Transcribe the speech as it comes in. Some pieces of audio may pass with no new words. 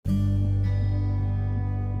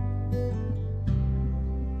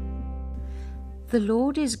The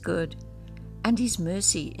Lord is good, and His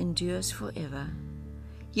mercy endures forever.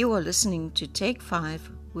 You are listening to Take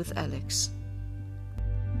 5 with Alex.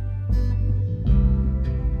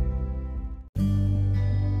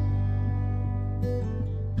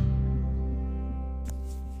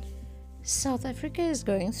 South Africa is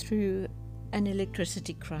going through an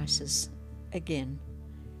electricity crisis again.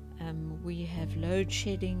 We have load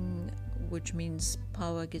shedding, which means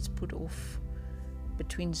power gets put off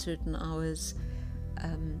between certain hours.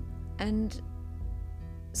 And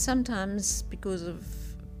sometimes, because of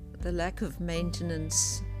the lack of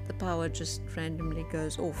maintenance, the power just randomly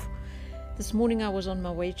goes off. This morning I was on my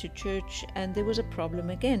way to church and there was a problem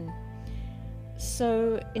again.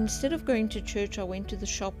 So instead of going to church, I went to the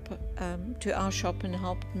shop, to our shop, and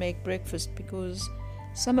helped make breakfast, because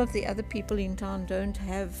some of the other people in town don't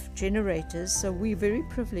have generators, so we're very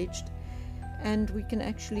privileged and we can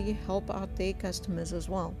actually help out their customers as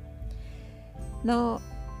well. Now,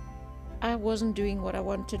 I wasn't doing what I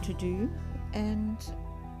wanted to do, and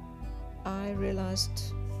I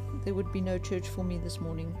realized there would be no church for me this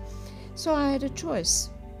morning. So I had a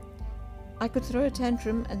choice. I could throw a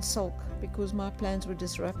tantrum and sulk because my plans were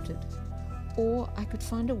disrupted, or I could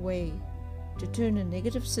find a way to turn a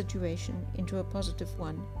negative situation into a positive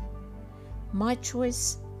one. My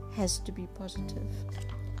choice has to be positive.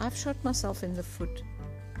 I've shot myself in the foot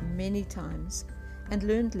many times and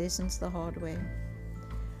learned lessons the hard way.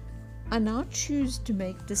 I now choose to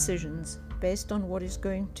make decisions based on what is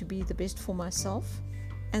going to be the best for myself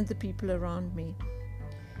and the people around me.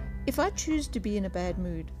 If I choose to be in a bad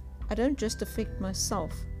mood, I don't just affect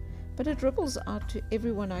myself, but it ripples out to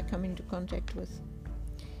everyone I come into contact with.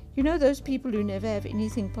 You know those people who never have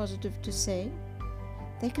anything positive to say?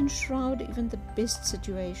 They can shroud even the best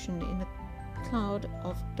situation in a cloud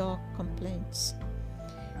of dark complaints.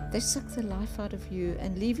 They suck the life out of you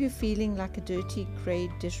and leave you feeling like a dirty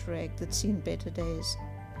grey dish rag that's seen better days.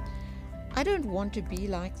 I don't want to be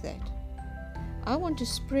like that. I want to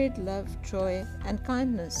spread love, joy, and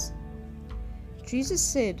kindness. Jesus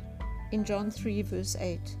said in John 3 verse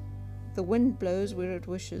 8, "The wind blows where it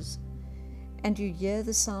wishes, and you hear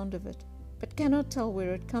the sound of it, but cannot tell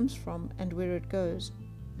where it comes from and where it goes.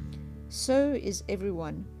 So is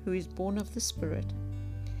everyone who is born of the Spirit."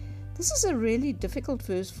 This is a really difficult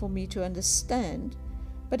verse for me to understand,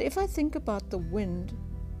 but if I think about the wind,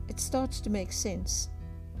 it starts to make sense.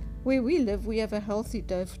 Where we live, we have a healthy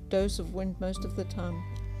dose of wind most of the time.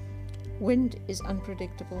 Wind is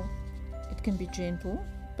unpredictable. It can be gentle,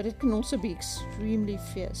 but it can also be extremely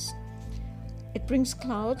fierce. It brings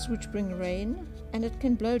clouds which bring rain, and it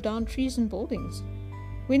can blow down trees and buildings.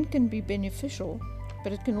 Wind can be beneficial,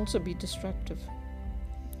 but it can also be destructive.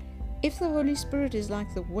 If the Holy Spirit is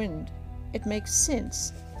like the wind, it makes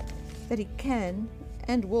sense that He can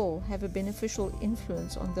and will have a beneficial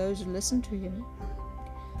influence on those who listen to Him.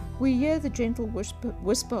 We hear the gentle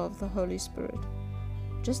whisper of the Holy Spirit,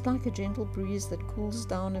 just like a gentle breeze that cools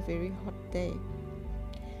down a very hot day.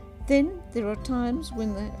 Then there are times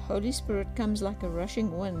when the Holy Spirit comes like a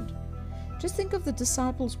rushing wind. Just think of the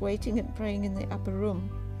disciples waiting and praying in the upper room,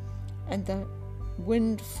 and the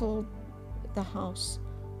wind filled the house,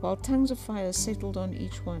 while tongues of fire settled on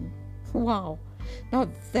each one. Wow! Now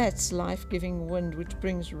that's life-giving wind which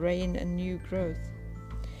brings rain and new growth.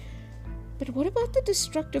 But what about the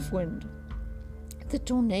destructive wind? The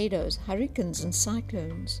tornadoes, hurricanes, and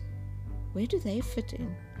cyclones. Where do they fit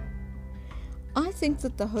in? I think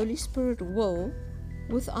that the Holy Spirit will,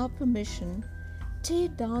 with our permission, tear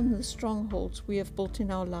down the strongholds we have built in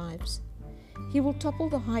our lives. He will topple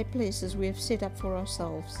the high places we have set up for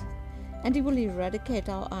ourselves, and He will eradicate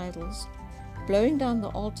our idols, blowing down the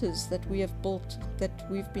altars that we have built, that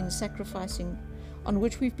we've been sacrificing, on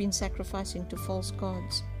which we've been sacrificing to false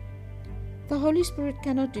gods. The Holy Spirit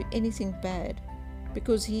cannot do anything bad,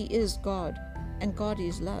 because He is God, and God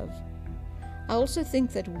is love. I also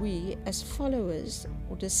think that we, as followers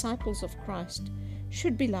or disciples of Christ,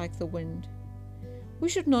 should be like the wind. We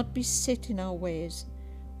should not be set in our ways.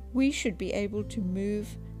 We should be able to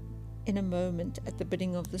move in a moment at the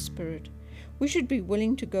bidding of the Spirit. We should be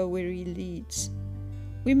willing to go where He leads.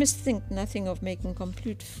 We must think nothing of making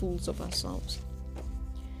complete fools of ourselves.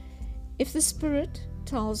 If the Spirit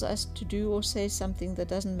tells us to do or say something that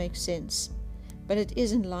doesn't make sense, but it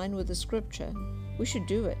is in line with the Scripture, we should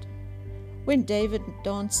do it. When David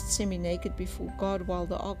danced semi-naked before God while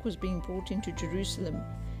the ark was being brought into Jerusalem,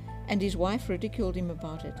 and his wife ridiculed him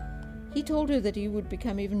about it, he told her that he would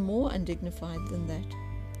become even more undignified than that.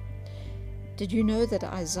 Did you know that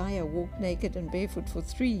Isaiah walked naked and barefoot for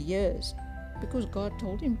 3 years because God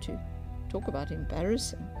told him to? Talk about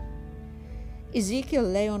embarrassing. Ezekiel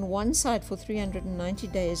lay on one side for 390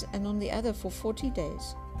 days and on the other for 40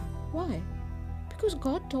 days. Why? Because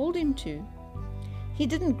God told him to. He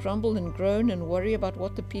didn't grumble and groan and worry about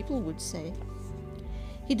what the people would say.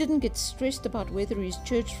 He didn't get stressed about whether his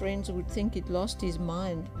church friends would think he'd lost his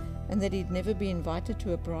mind and that he'd never be invited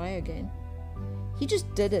to a braai again. He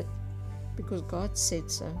just did it because God said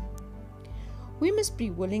so. We must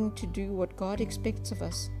be willing to do what God expects of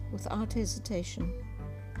us without hesitation.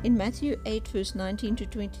 In Matthew 8 verse 19 to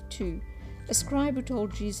 22, a scribe who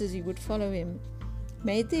told Jesus he would follow him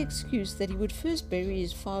made the excuse that he would first bury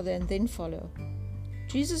his father and then follow.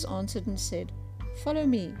 Jesus answered and said, "Follow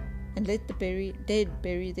me, and let the dead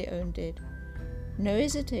bury their own dead." No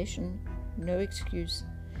hesitation, no excuse.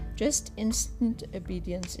 Just instant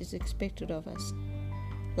obedience is expected of us.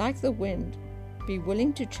 Like the wind, be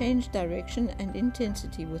willing to change direction and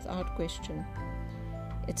intensity without question.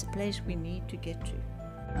 It's a place we need to get to.